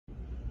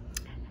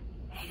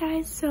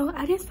guys, so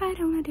I decided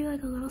I want to do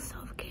like a little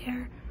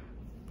self-care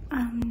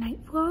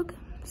night vlog.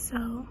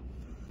 So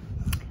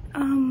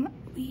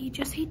we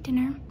just ate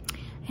dinner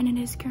and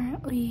it is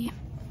currently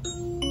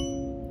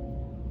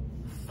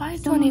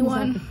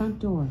 5:21 at the front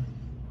door.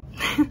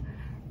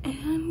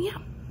 and yeah,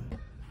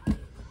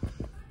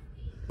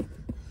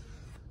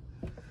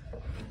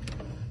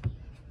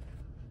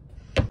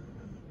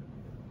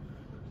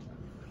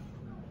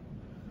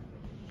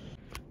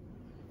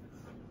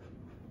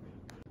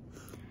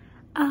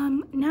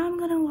 now I'm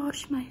gonna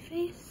wash my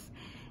face,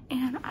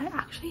 and I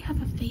actually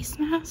have a face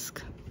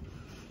mask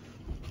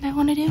that I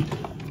want to do.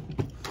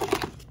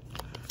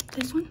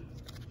 This one,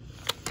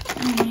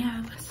 and then I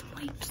have some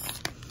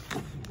wipes,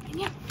 and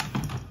yeah.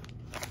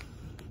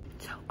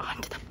 So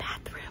on to the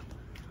bathroom.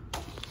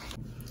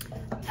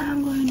 Now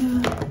I'm going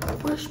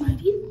to wash my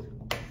teeth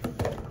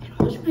and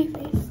wash my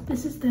face.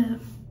 This is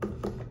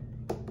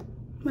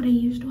what I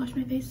use to wash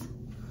my face.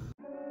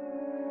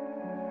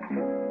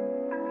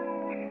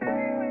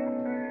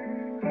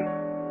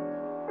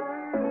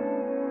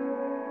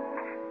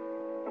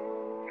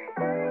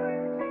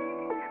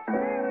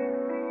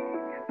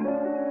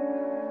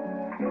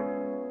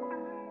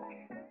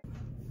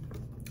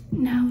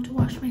 Now to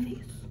wash my face.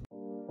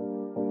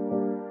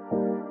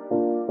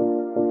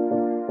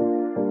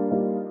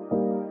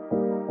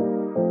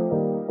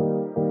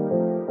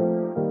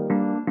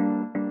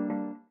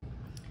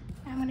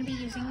 I'm going to be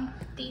using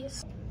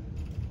these.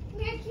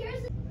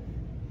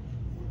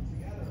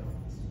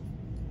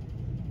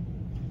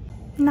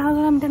 Now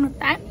that I'm done with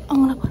that,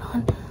 I'm going to put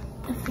on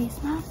the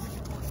face mask.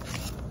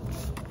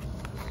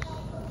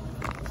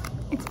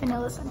 It's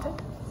vanilla scented.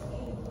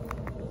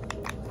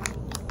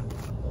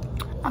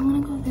 I'm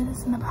gonna go do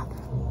this in the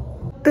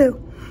bathroom. Boo.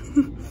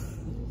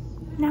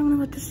 Now I'm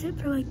gonna let this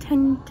sit for like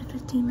 10 to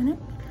 15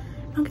 minutes.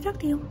 I'll get back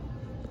to you.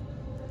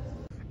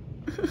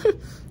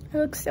 It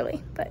looks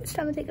silly, but it's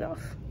time to take it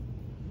off.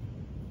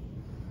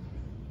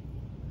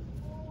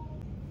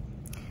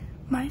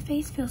 My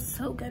face feels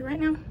so good right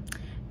now.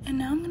 And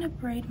now I'm gonna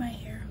braid my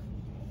hair.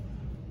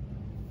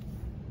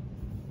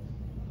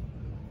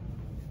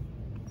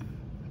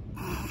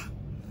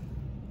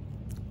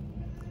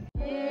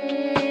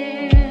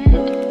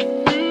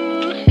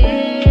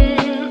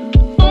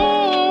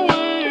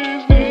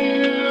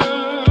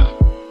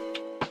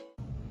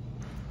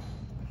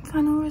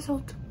 Final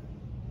result.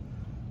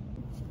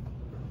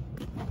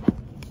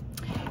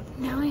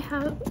 Now I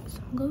have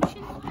some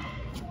lotion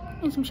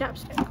and some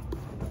chapstick.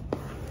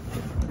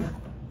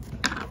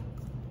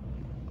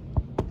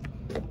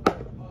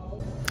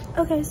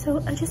 Okay,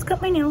 so I just cut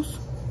my nails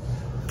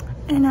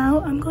and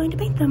now I'm going to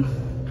paint them.